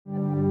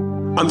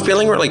I'm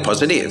feeling really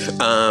positive.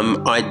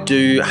 I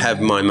do have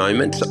my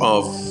moments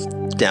of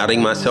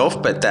doubting myself,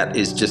 but that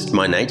is just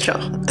my nature.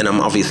 And I'm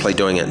obviously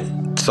doing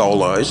it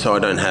solo, so I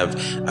don't have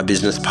a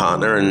business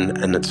partner,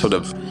 and it's sort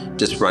of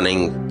just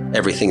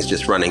everything's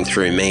just running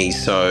through me.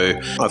 So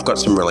I've got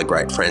some really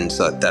great friends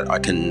that I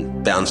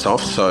can bounce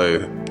off. So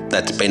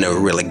that's been a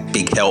really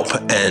big help.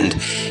 And,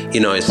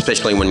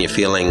 especially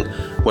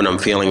when I'm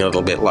feeling a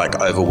little bit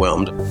like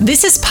overwhelmed.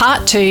 This is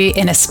part 2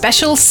 in a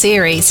special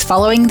series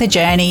following the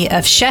journey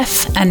of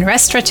chef and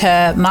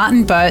restaurateur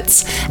Martin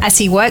Boetz as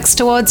he works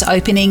towards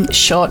opening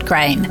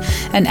ShortGrain,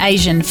 an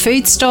Asian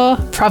food store,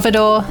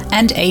 providor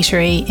and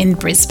eatery in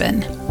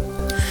Brisbane.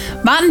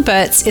 Martin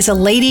Boetz is a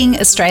leading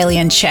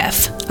Australian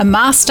chef, a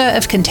master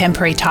of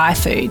contemporary Thai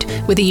food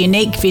with a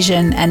unique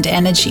vision and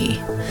energy.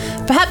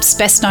 Perhaps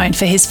best known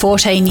for his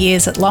 14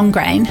 years at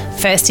Longgrain,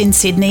 first in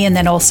Sydney and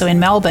then also in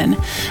Melbourne,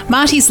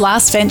 Marty's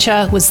last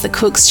venture was the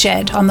Cook's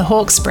Shed on the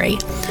Hawkesbury,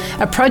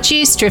 a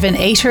produce-driven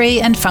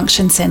eatery and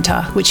function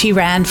centre which he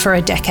ran for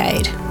a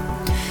decade.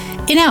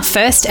 In our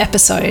first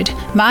episode,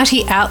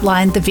 Marty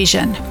outlined the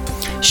vision.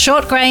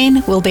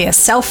 ShortGrain will be a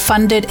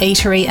self-funded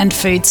eatery and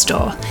food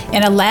store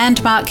in a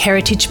landmark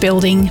heritage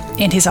building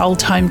in his old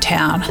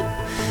hometown.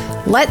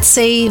 Let's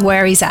see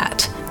where he's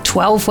at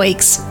 12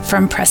 weeks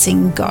from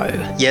pressing go.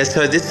 Yeah,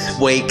 so this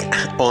week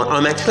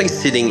I'm actually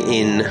sitting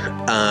in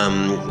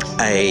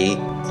a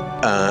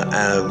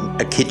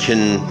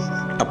kitchen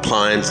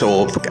appliance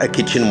or a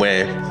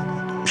kitchenware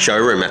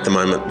showroom at the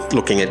moment,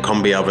 looking at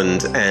combi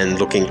ovens and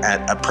looking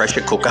at a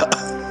pressure cooker.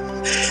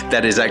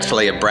 That is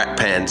actually a brat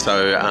pan.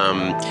 So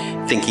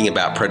thinking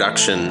about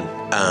production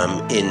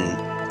in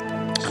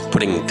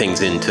putting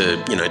things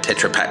into,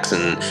 Tetra Paks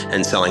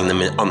and selling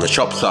them on the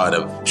shop side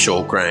of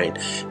ShortGrain.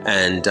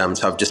 And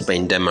so I've just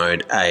been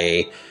demoed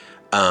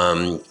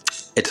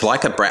it's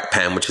like a brat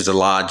pan, which is a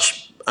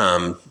large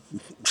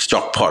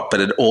stock pot,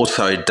 but it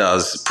also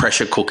does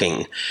pressure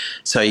cooking.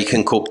 So you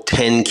can cook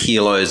 10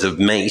 kilos of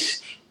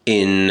meat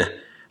in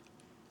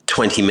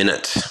 20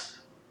 minutes.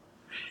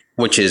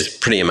 Which is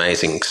pretty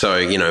amazing.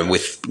 So,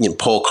 with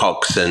pork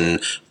hocks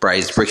and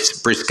braised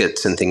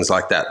briskets and things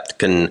like that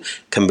can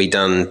be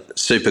done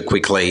super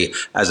quickly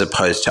as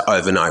opposed to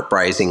overnight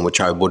braising, which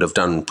I would have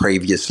done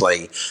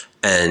previously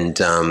and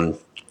done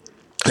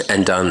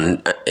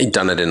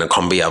it in a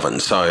combi oven.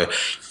 So,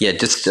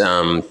 that's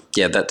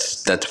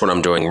what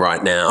I'm doing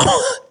right now,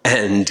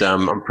 and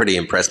I'm pretty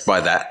impressed by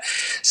that.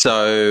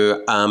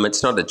 So,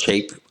 it's not a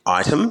cheap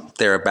item.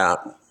 They're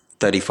about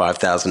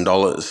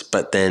 $35,000,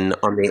 but then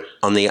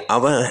on the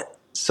other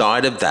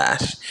side of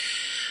that,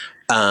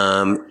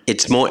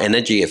 it's more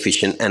energy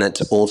efficient and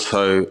it's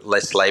also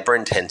less labor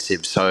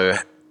intensive. So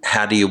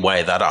how do you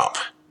weigh that up?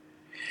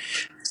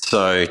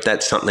 So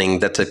that's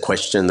a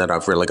question that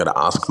I've really got to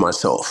ask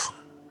myself.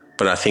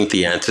 But I think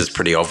the answer is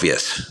pretty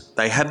obvious.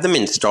 They have them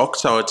in stock,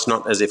 so it's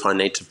not as if I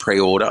need to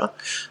pre-order,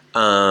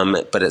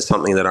 but it's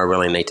something that I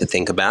really need to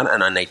think about,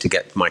 and I need to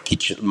get my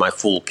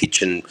full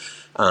kitchen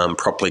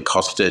properly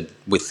costed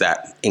with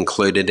that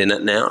included in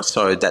it now.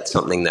 So that's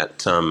something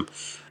that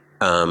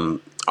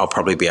I'll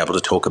probably be able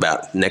to talk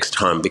about next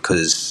time,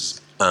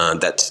 because I'm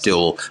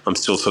still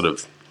sort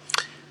of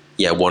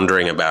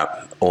wondering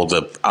about all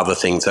the other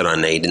things that I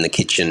need in the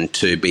kitchen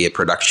to be a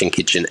production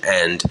kitchen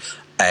and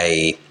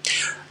an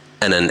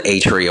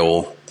eatery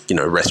or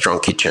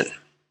restaurant kitchen.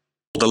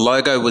 The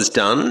logo was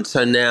done,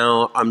 so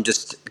now I'm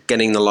just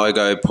getting the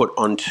logo put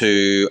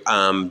onto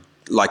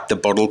like the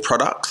bottled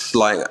products,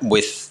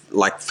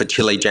 for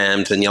chili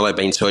jams and yellow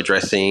bean soy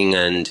dressing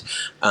and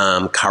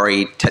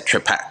curry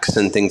Tetra Paks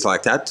and things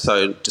like that.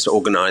 So just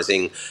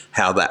organising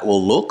how that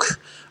will look.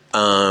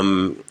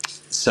 And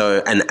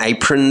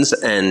aprons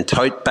and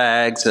tote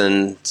bags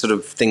and sort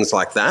of things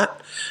like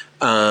that.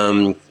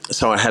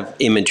 So I have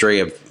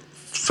imagery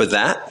for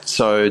that.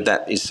 So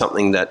that is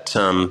something that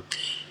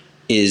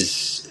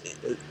is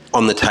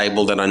on the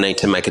table that I need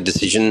to make a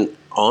decision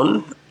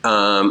on.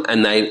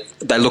 And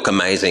they look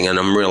amazing, and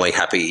I'm really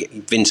happy.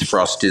 Vince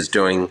Frost is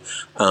doing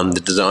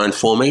the design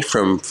for me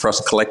from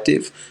Frost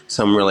Collective,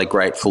 so I'm really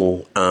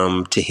grateful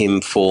to him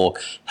for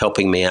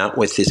helping me out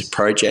with this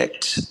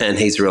project. And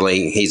he's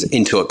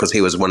into it because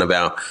he was one of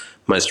our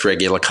most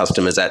regular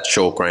customers at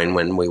ShortGrain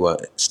when we were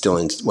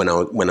still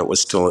when it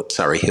was still at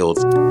Surrey Hills.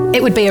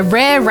 It would be a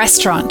rare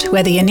restaurant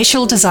where the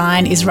initial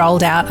design is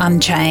rolled out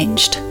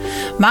unchanged.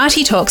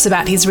 Marty talks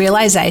about his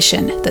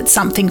realisation that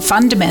something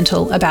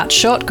fundamental about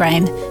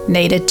ShortGrain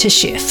needed to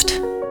shift.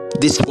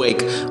 This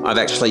week, I've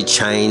actually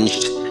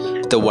changed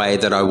the way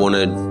that I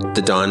wanted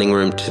the dining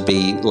room to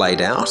be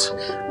laid out.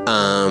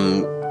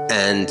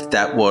 And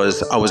that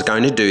was, I was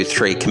going to do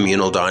 3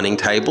 communal dining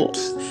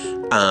tables.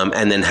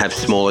 And then have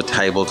smaller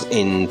tables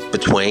in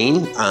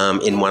between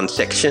in one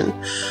section.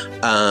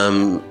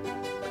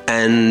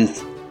 And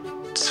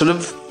sort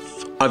of,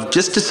 I've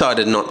just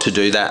decided not to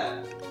do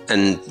that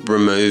and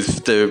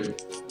remove the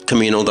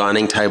communal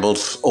dining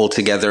tables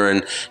altogether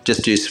and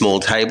just do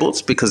small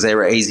tables, because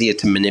they're easier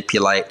to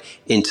manipulate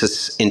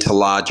into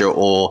larger,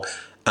 or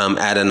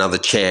add another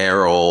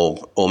chair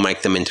or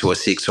make them into a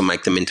 6 or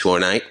make them into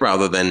an 8,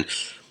 rather than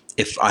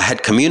if I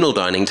had communal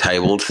dining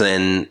tables,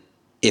 then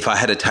if I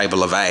had a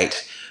table of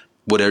 8,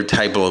 would a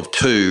table of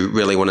 2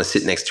 really want to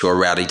sit next to a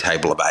rowdy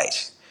table of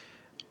 8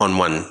 on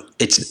one?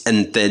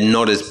 And they're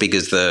not as big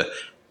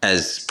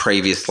as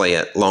previously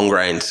at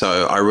LongGrain,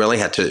 so I really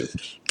had to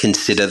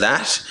consider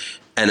that.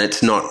 And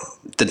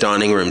the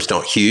dining room's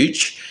not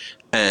huge,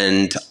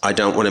 and I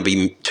don't want to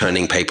be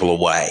turning people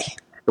away.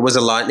 It was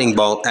a lightning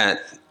bolt in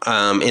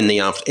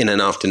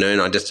an afternoon.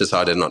 I just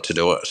decided not to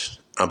do it.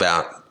 I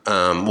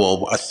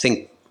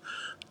think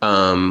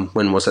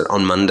when was it?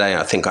 On Monday,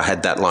 I think I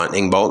had that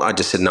lightning bolt. I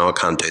just said, no, I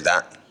can't do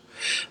that.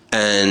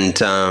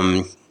 And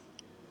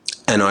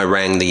I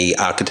rang the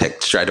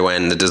architect straight away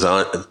and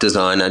the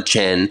designer,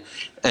 Chen,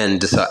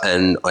 and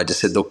I just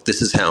said, look,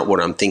 this is what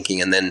I'm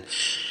thinking. And then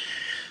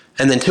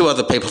 2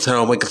 other people said,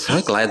 oh, we're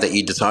so glad that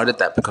you decided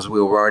that, because we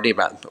were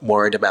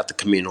worried about the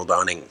communal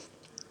dining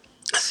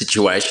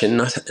situation.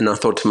 And I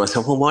thought to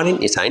myself, well, why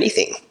didn't you say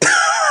anything?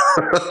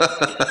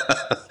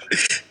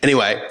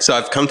 Anyway, so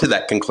I've come to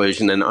that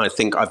conclusion, and I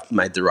think I've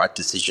made the right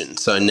decision.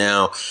 So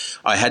now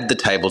I had the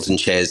tables and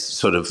chairs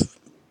sort of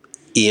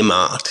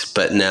earmarked,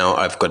 but now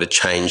I've got to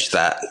change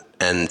that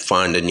and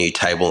find a new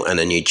table and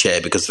a new chair,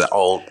 because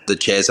the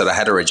chairs that I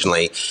had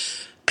originally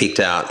picked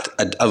out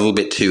a little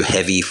bit too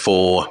heavy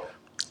for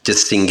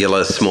just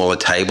singular smaller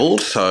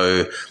tables.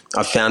 So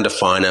I found a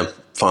finer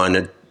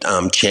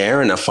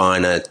chair and a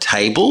finer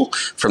table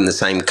from the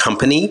same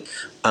company,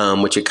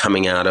 which are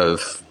coming out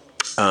of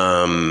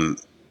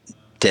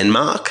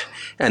Denmark,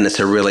 and it's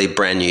a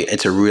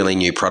really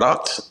new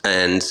product.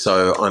 And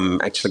so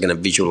I'm actually going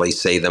to visually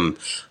see them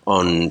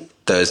on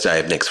Thursday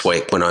of next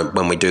week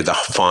when we do the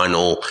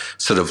final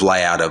sort of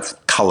layout of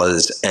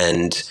colours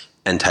and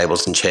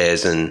tables and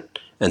chairs and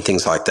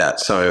things like that.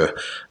 So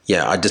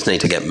yeah, I just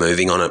need to get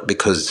moving on it,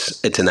 because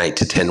it's an 8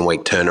 to 10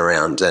 week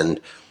turnaround, and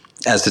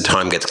as the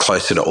time gets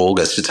closer to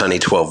August, it's only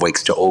 12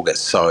 weeks to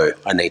August, so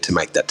I need to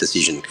make that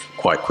decision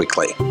quite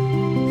quickly.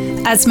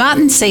 As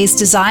Martin sees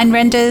design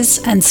renders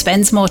and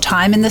spends more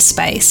time in the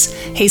space,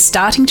 he's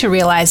starting to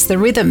realise the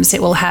rhythms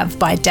it will have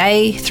by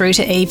day through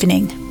to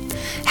evening.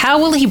 How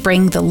will he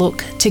bring the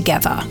look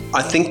together?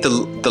 I think the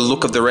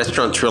look of the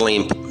restaurant's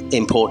really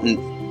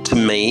important to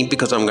me,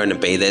 because I'm going to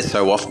be there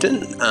so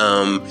often.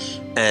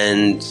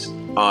 And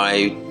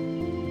I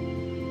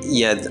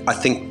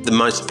think the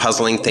most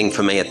puzzling thing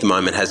for me at the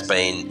moment has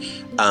been,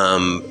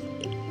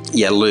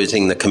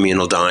 losing the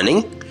communal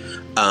dining,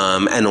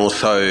 and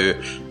also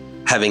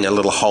having a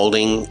little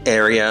holding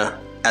area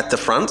at the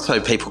front so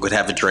people could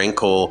have a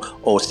drink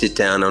or sit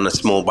down on a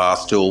small bar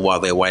stool while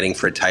they're waiting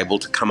for a table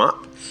to come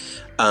up.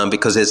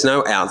 Because there's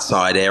no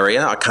outside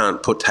area. I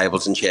can't put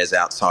tables and chairs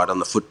outside on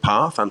the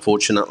footpath,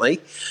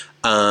 unfortunately.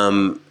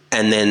 And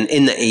then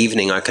in the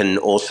evening, I can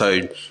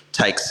also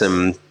take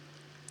some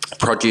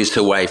produce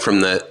away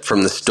from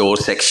the store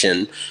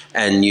section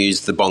and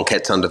use the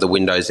banquettes under the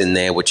windows in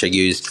there, which are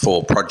used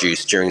for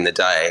produce during the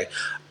day,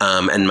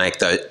 and make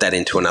that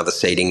into another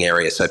seating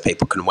area so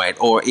people can wait.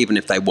 Or even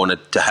if they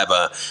wanted to have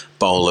a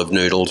bowl of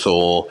noodles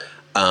or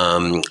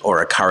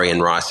a curry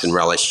and rice and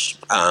relish,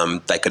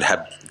 they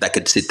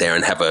could sit there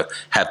and have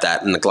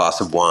that and a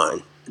glass of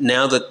wine.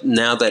 Now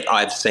that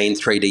I've seen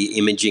 3D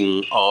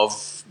imaging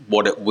of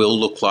what it will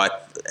look like,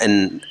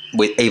 and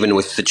even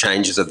with the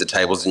changes of the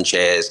tables and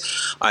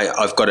chairs,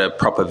 I've got a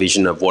proper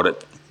vision of what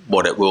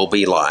it will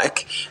be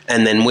like.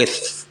 And then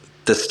with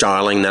the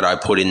styling that I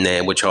put in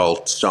there, which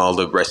I'll style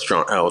the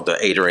restaurant or the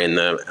eatery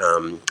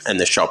and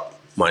the shop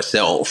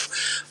myself,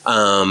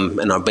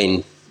 and I've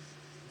been.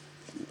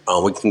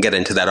 Oh, we can get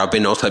into that. I've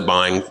been also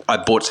I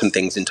bought some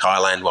things in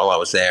Thailand while I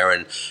was there,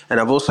 and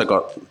I've also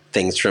got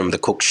things from the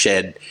cook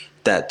shed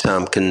that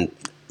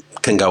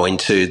can go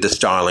into the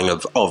styling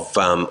of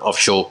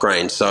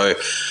ShortGrain. So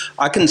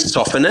I can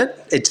soften it.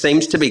 It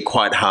seems to be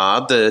quite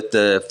hard,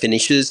 the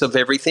finishes of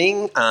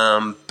everything,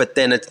 but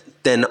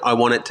then I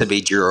want it to be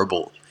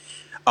durable.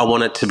 I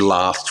want it to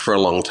last for a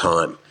long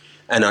time.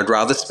 And I'd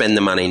rather spend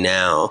the money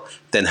now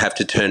than have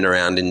to turn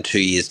around in 2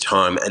 years'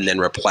 time and then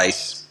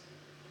replace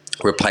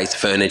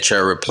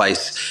furniture,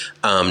 replace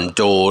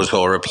doors,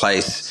 or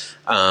replace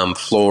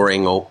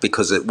flooring, or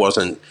because it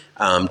wasn't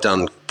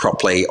done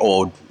properly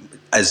or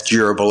as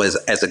durable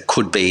as it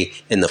could be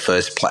in the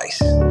first place.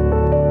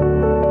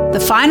 The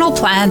final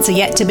plans are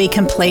yet to be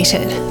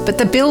completed, but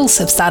the bills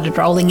have started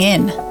rolling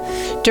in.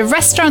 Do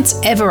restaurants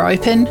ever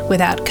open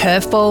without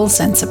curveballs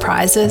and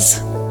surprises?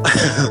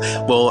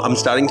 Well, I'm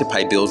starting to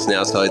pay bills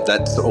now, so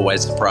that's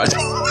always surprising.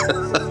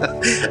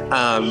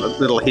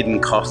 Little hidden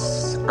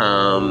costs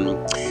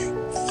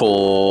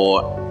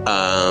for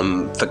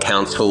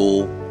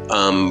council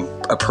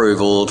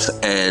approvals,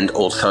 and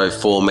also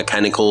for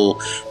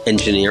mechanical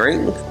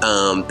engineering.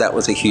 That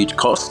was a huge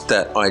cost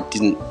that I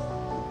didn't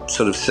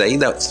sort of see.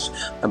 That's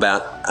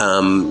about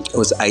it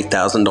was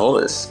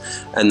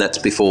 $8,000, and that's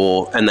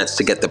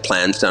to get the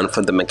plans done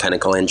for the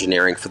mechanical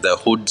engineering for the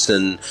hoods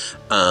and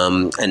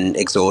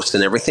exhaust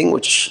and everything,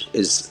 which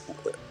is,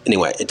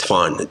 anyway, it's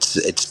fine.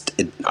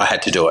 I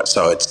had to do it,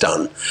 so it's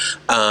done.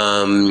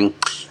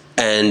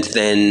 And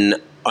then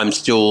I'm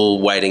still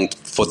waiting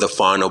for the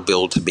final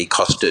bill to be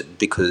costed,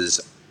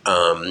 because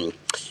the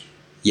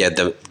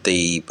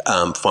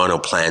final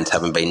plans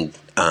haven't been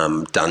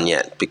done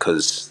yet,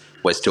 because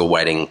we're still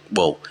waiting.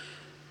 Well,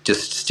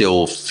 just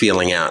still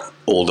feeling out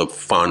all the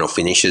final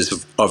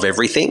finishes of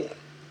everything.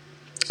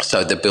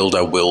 So the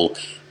builder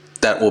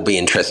that will be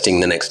interesting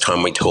the next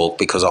time we talk,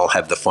 because I'll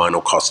have the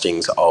final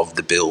costings of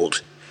the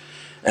build,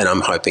 and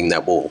I'm hoping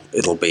that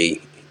it'll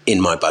be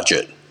in my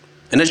budget,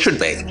 and it should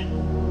be.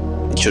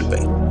 It should be.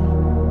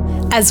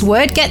 As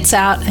word gets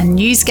out and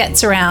news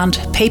gets around,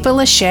 people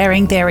are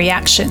sharing their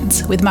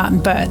reactions with Martin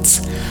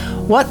Boetz.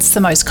 What's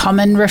the most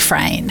common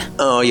refrain?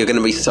 Oh, you're going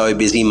to be so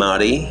busy,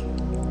 Marty.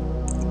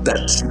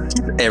 That's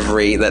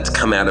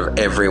come out of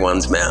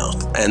everyone's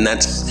mouth, and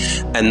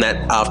that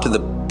after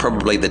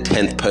probably the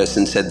 10th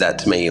person said that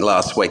to me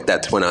last week,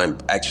 that's when I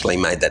actually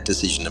made that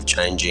decision of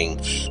changing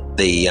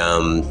the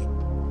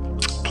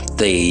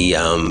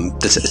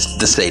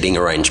seating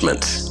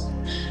arrangements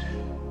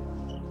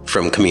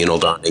from communal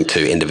dining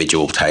to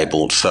individual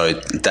tables. So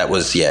that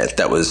was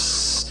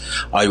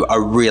I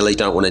really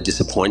don't want to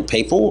disappoint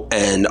people,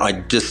 and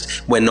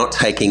we're not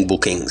taking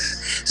bookings.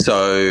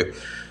 So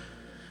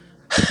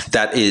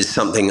that is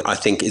something I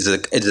think is a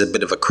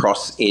bit of a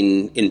cross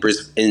in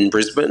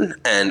Brisbane,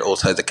 and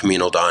also the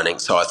communal dining.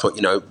 So I thought,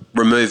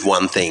 remove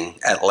one thing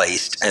at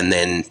least, and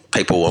then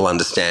people will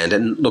understand.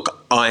 And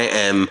look, I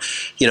am,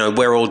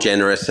 we're all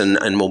generous,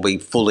 and we'll be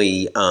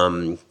fully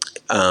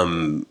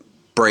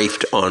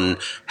briefed on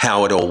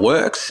how it all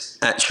works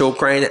at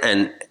ShortGrain,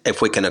 and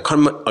if we can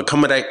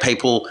accommodate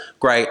people,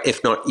 great.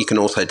 If not, you can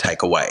also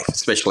take away,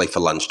 especially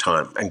for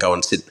lunchtime, and go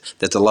and sit.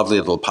 There's a lovely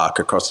little park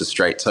across the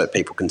street, so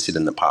people can sit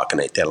in the park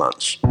and eat their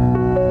lunch.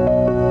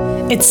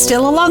 It's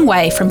still a long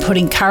way from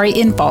putting curry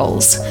in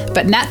bowls,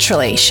 but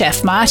naturally,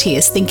 Chef Marty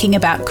is thinking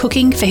about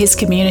cooking for his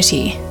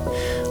community.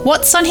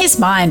 What's on his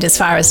mind as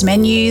far as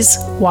menus,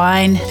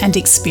 wine, and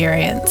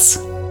experience?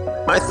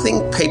 I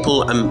think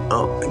people,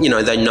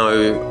 they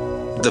know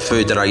the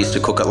food that I used to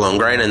cook at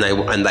Longgrain, and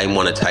they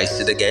want to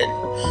taste it again.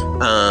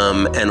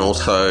 And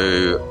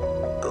also,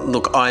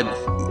 look, I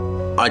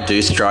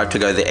do strive to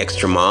go the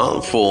extra mile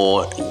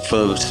for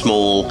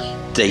small,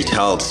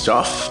 detailed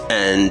stuff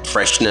and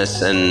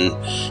freshness, and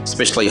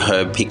especially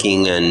herb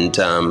picking and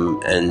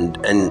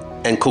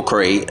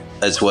cookery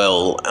as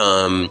well.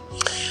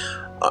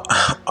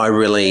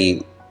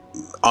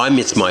 I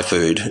miss my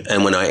food,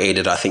 and when I eat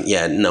it, I think,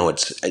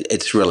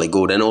 it's really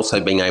good. And also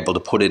being able to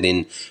put it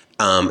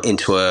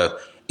into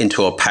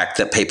a pack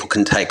that people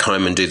can take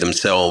home and do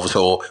themselves,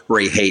 or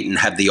reheat and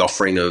have the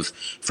offering of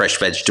fresh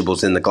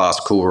vegetables in the glass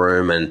cool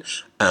room, and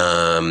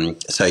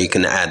so you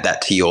can add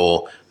that to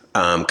your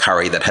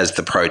curry that has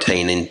the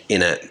protein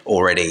in it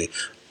already.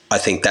 I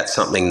think that's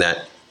something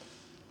that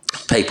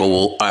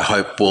people I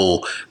hope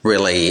will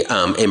really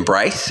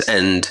embrace.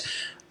 And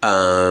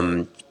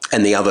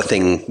the other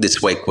thing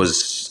this week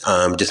was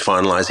just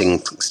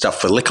finalising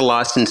stuff for liquor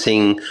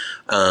licensing,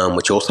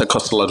 which also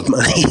costs a lot of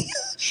money,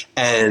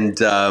 and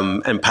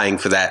paying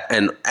for that,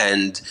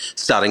 and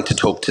starting to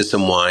talk to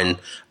some wine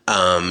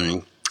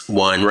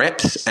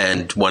reps,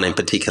 and one in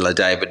particular,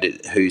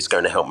 David, who's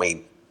going to help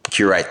me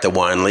curate the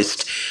wine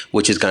list,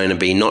 which is going to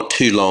be not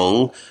too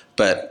long,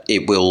 but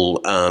it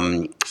will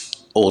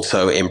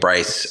also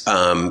embrace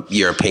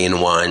European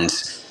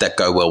wines that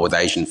go well with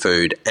Asian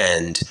food,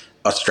 and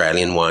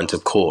Australian wines,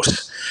 of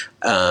course.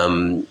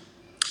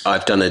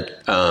 I've done a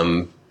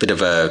bit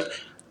of a,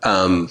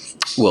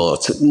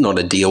 it's not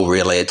a deal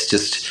really, it's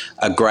just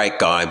a great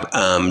guy,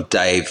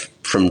 Dave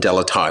from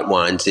Delatite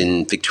Wines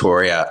in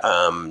Victoria.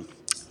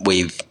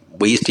 We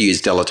used to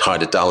use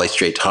Delatite at Darley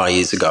Street High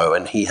years ago,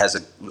 and he has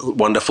a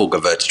wonderful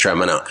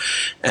Gewürztraminer,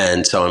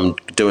 and so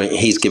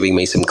he's giving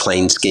me some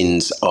clean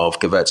skins of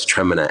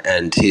Gewürztraminer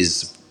and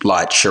his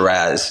light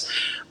Shiraz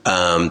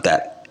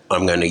that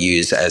I'm going to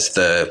use as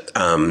the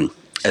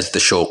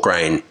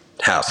ShortGrain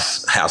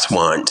house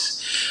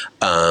wines.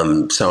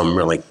 So I'm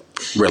really,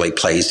 really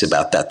pleased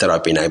about that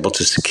I've been able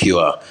to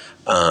secure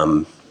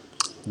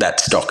that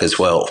stock as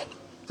well.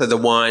 So the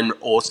wine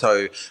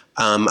also,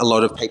 a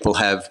lot of people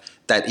have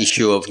that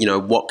issue of,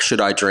 what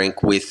should I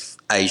drink with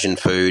Asian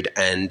food?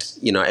 And,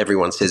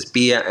 everyone says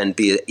beer, and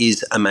beer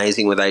is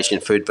amazing with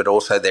Asian food, but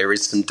also there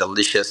is some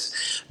delicious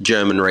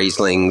German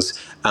Rieslings,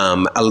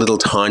 a little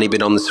tiny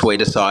bit on the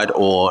sweeter side,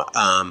 or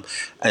an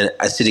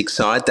acidic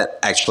side, that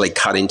actually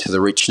cut into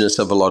the richness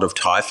of a lot of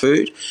Thai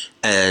food.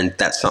 And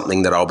that's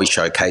something that I'll be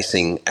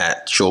showcasing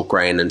at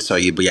ShortGrain. And so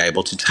you'll be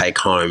able to take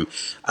home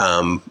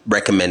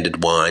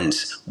recommended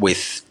wines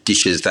with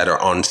dishes that are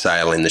on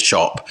sale in the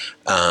shop.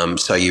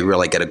 So you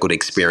really get a good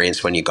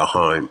experience when you go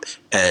home.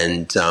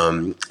 And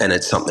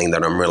it's something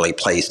that I'm really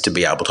pleased to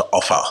be able to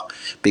offer,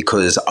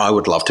 because I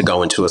would love to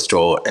go into a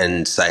store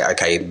and say,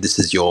 okay, this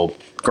is your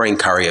green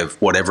curry of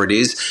whatever it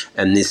is,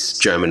 and this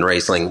German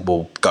Riesling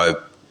will go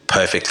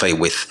perfectly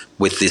with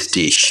this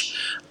dish.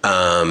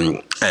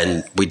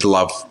 And we'd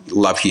love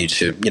you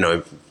to,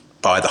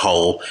 buy the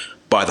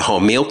whole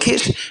meal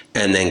kit,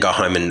 and then go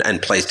home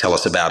and please tell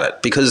us about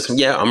it, because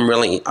I'm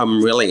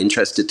really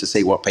interested to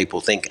see what people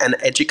think, and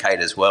educate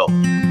as well.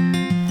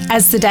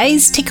 As the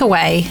days tick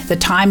away, the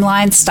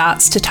timeline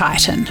starts to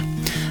tighten.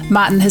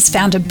 Martin has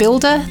found a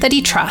builder that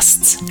he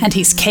trusts, and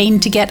he's keen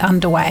to get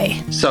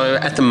underway. So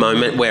at the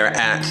moment we're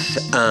at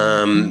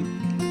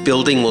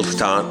building will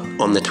start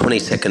on the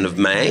 22nd of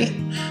May,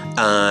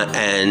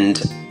 and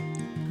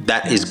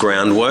that is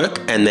groundwork,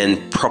 and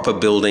then proper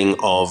building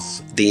of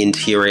the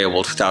interior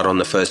will start on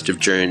the 1st of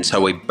June. So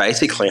we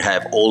basically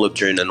have all of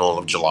June and all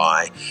of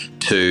July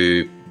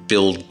to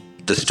build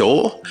the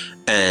store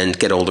and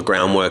get all the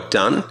groundwork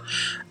done.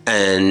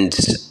 And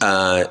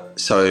so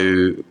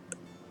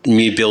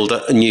the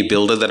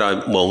builder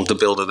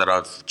that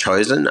I've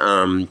chosen,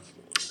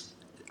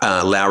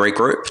 Lowry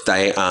Group,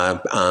 they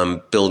are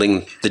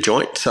building the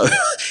joint. So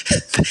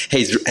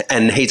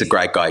he's a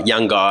great guy,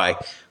 young guy,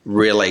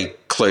 really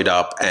clued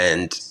up,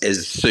 and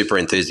is super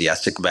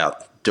enthusiastic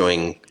about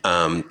doing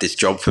this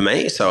job for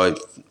me. So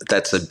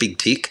that's a big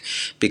tick,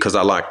 because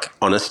I like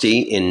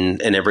honesty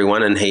in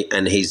everyone,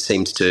 and he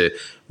seems to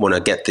want to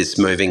get this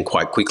moving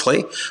quite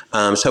quickly.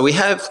 So we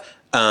have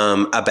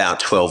about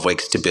 12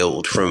 weeks to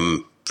build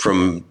from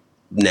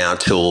now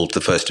till the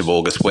 1st of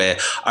August, where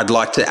I'd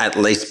like to at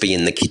least be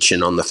in the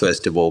kitchen on the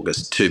 1st of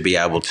August to be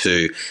able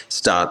to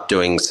start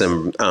doing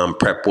some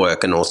prep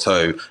work, and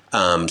also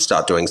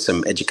start doing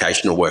some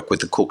educational work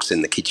with the cooks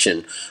in the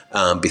kitchen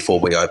before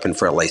we open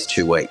for at least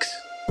 2 weeks.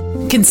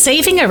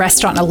 Conceiving a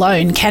restaurant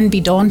alone can be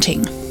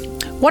daunting.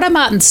 What are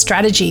Martin's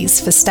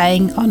strategies for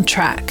staying on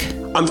track?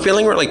 I'm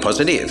feeling really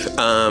positive.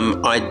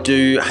 I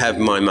do have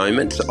my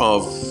moments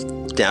of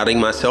doubting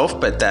myself,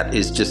 but that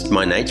is just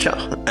my nature,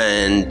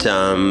 and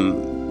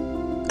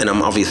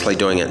I'm obviously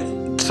doing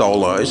it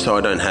solo, so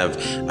I don't have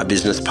a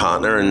business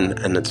partner,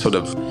 and it's sort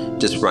of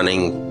just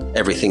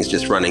everything's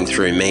just running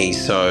through me.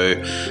 So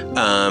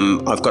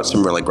I've got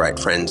some really great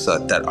friends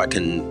that I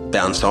can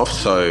bounce off,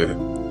 so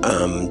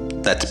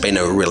that's been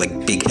a really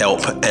big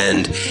help.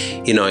 And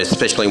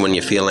especially when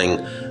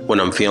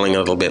I'm feeling a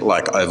little bit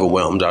like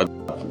overwhelmed, I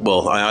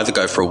either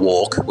go for a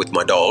walk with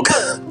my dog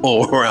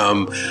or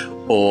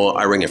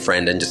I ring a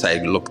friend and just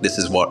say, look, this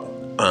is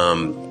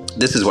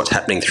what's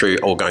happening through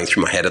or going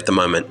through my head at the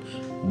moment.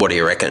 What do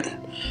you reckon?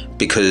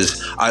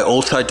 Because I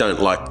also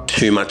don't like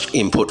too much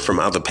input from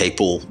other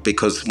people,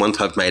 because once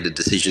I've made a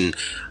decision,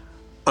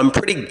 I'm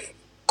pretty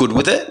good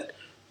with it.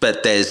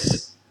 But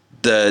there's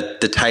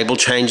the table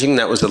changing.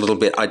 That was a little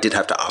bit, I did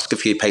have to ask a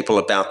few people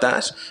about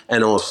that.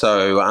 And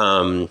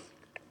also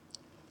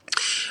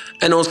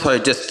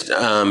just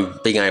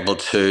being able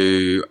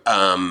to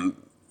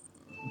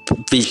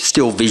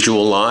still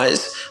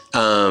visualize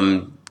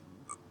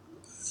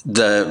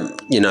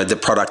the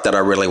product that I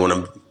really want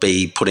to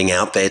be putting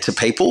out there to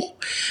people.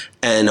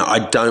 And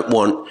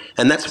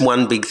and that's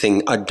one big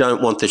thing, I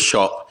don't want the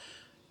shop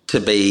to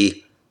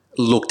be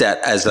looked at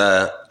as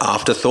a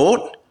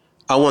afterthought.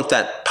 I want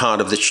that part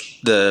of of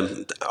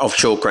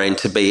ShortGrain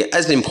to be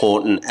as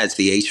important as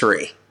the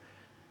eatery.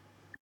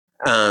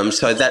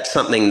 So that's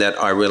something that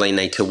I really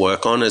need to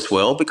work on as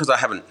well, because I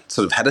haven't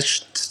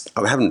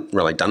I haven't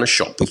really done a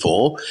shop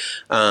before.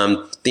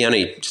 The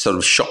only sort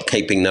of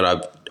shopkeeping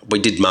that we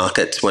did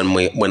markets when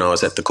I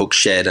was at the cook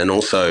shed, and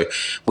also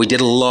we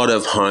did a lot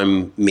of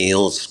home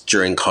meals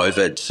during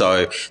COVID.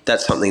 So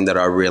that's something that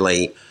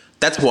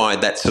that's why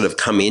that sort of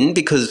come in,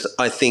 because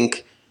I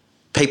think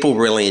people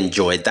really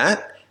enjoyed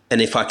that.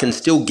 And if I can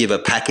still give a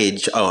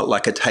package,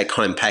 like a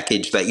take-home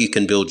package that you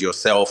can build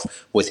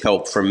yourself with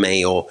help from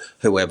me or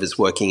whoever's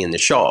working in the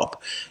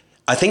shop,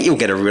 I think you'll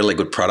get a really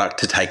good product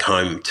to take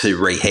home to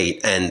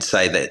reheat and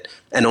say that,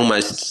 and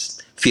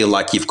almost feel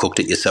like you've cooked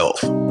it yourself.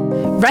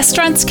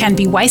 Restaurants can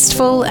be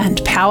wasteful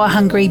and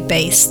power-hungry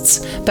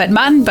beasts, but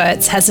Martin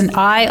Boetz has an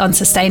eye on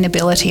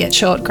sustainability at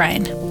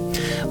ShortGrain.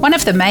 One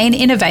of the main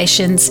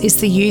innovations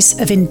is the use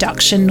of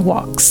induction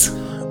woks.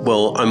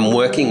 Well, I'm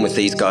working with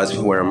these guys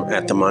where I'm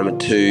at the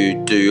moment to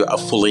do a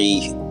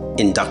fully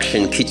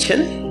induction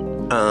kitchen.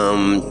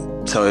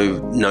 So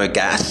no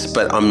gas,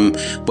 but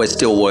we're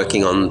still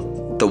working on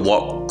the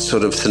wok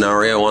sort of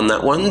scenario on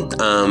that one.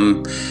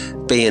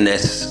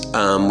 B&S,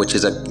 which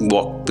is a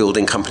wok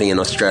building company in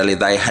Australia,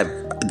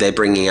 they're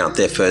bringing out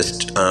their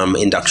first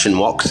induction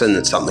woks, and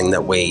it's something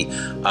that we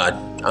are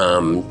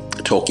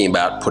talking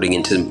about putting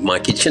into my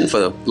kitchen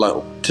for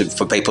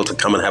people to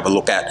come and have a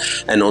look at.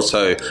 And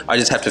also, I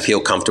just have to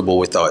feel comfortable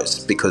with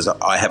those, because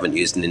I haven't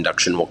used an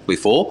induction wok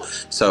before,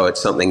 so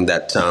it's something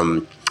that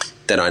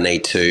I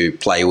need to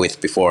play with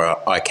before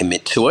I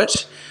commit to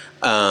it.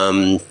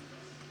 And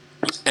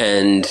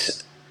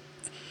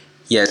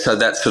yeah, so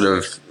that's sort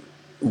of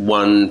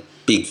one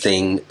big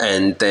thing.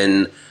 And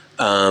then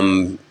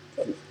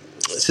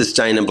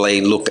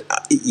sustainably, look,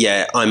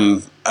 yeah,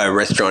 I'm a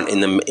restaurant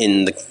in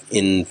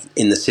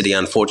the city.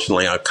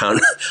 Unfortunately,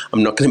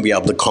 I'm not going to be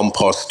able to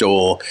compost,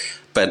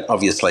 but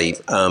obviously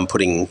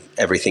putting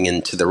everything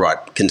into the right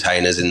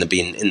containers in the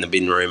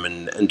bin room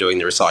and doing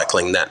the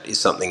recycling, that is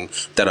something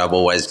that I've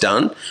always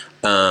done.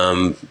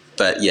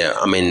 But yeah,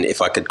 I mean,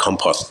 if I could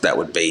compost, that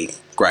would be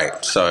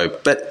great. So,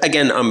 but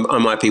again, I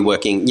might be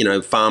working,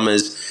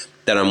 farmers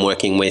that I'm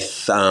working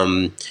with,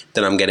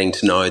 that I'm getting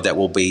to know, that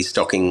will be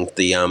stocking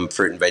the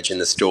fruit and veg in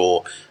the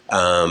store.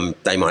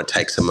 They might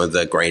take some of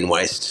the green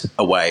waste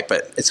away,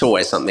 but it's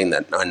always something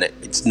that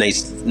it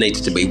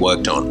needs to be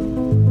worked on.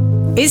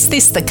 Is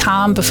this the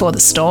calm before the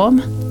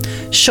storm?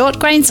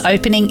 ShortGrain's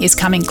opening is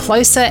coming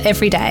closer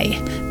every day,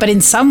 but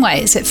in some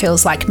ways it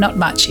feels like not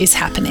much is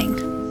happening.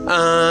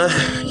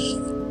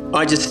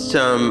 I just,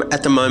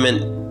 at the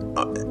moment,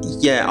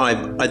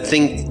 I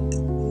think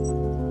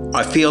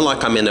I feel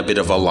like I'm in a bit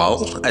of a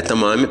lull at the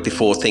moment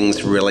before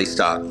things really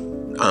start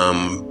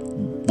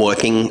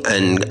working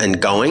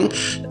and going.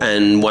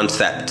 And once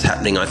that's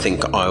happening, I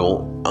think I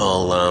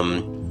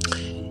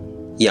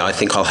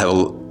think I'll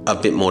have a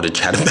bit more to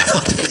chat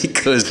about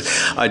because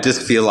I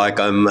just feel like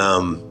I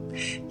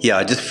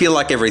just feel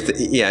like everything.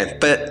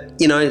 But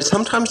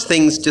sometimes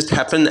things just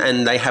happen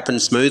and they happen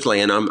smoothly,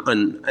 and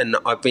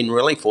I've been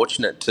really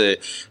fortunate to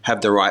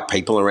have the right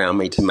people around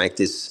me to make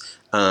this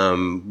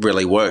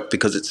really work,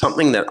 because it's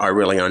something that I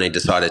really only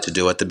decided to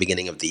do at the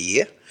beginning of the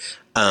year,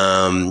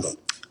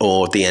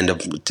 or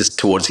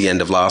towards the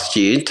end of last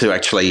year, to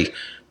actually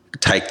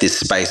take this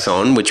space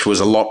on, which was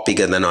a lot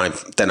bigger than I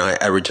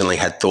originally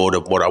had thought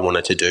of what I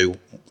wanted to do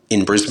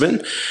in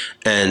Brisbane.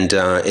 And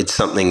it's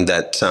something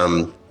that,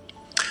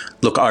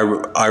 look,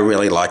 I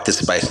really like this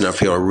space and I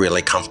feel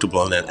really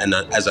comfortable in it. And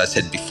as I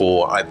said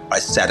before, I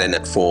sat in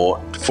it for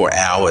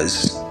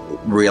hours,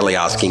 really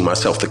asking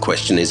myself the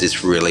question, is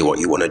this really what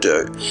you want to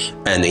do?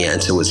 And the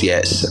answer was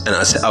yes. And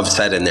I've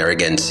sat in there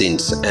again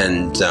since,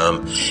 and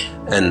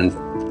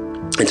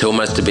it's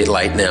almost a bit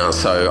late now,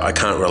 so I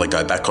can't really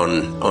go back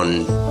on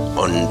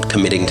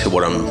committing to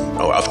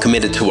I've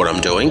committed to what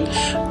I'm doing,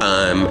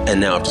 and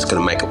now I've just got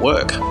to make it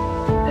work.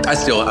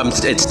 It's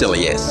still a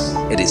yes.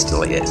 It is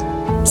still a yes.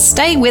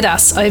 Stay with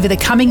us over the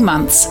coming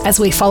months as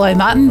we follow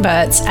Martin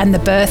Boetz and the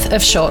birth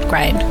of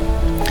ShortGrain.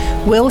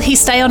 Will he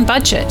stay on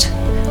budget?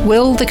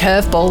 Will the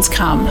curveballs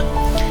come?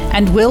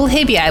 And will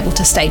he be able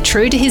to stay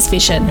true to his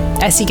vision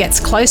as he gets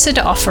closer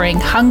to offering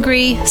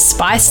hungry,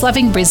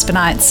 spice-loving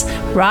Brisbaneites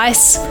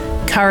rice,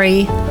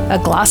 curry, a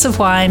glass of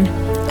wine,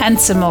 and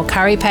some more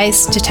curry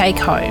paste to take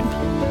home?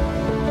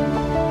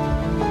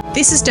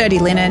 This is Dirty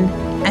Linen,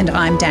 and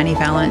I'm Danny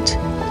Vallant.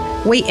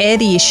 We air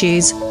the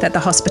issues that the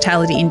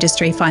hospitality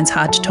industry finds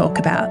hard to talk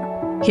about,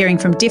 hearing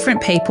from different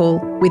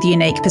people with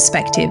unique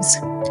perspectives.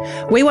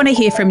 We want to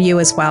hear from you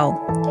as well.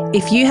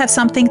 If you have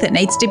something that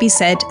needs to be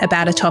said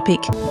about a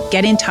topic,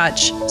 get in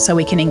touch so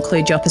we can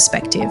include your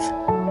perspective.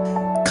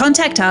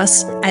 Contact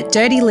us at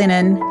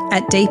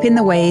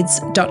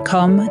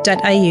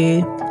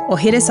dirtylinen@deepintheweeds.com.au or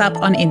hit us up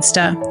on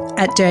Insta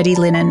at Dirty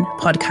Linen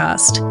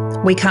Podcast.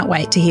 We can't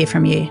wait to hear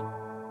from you.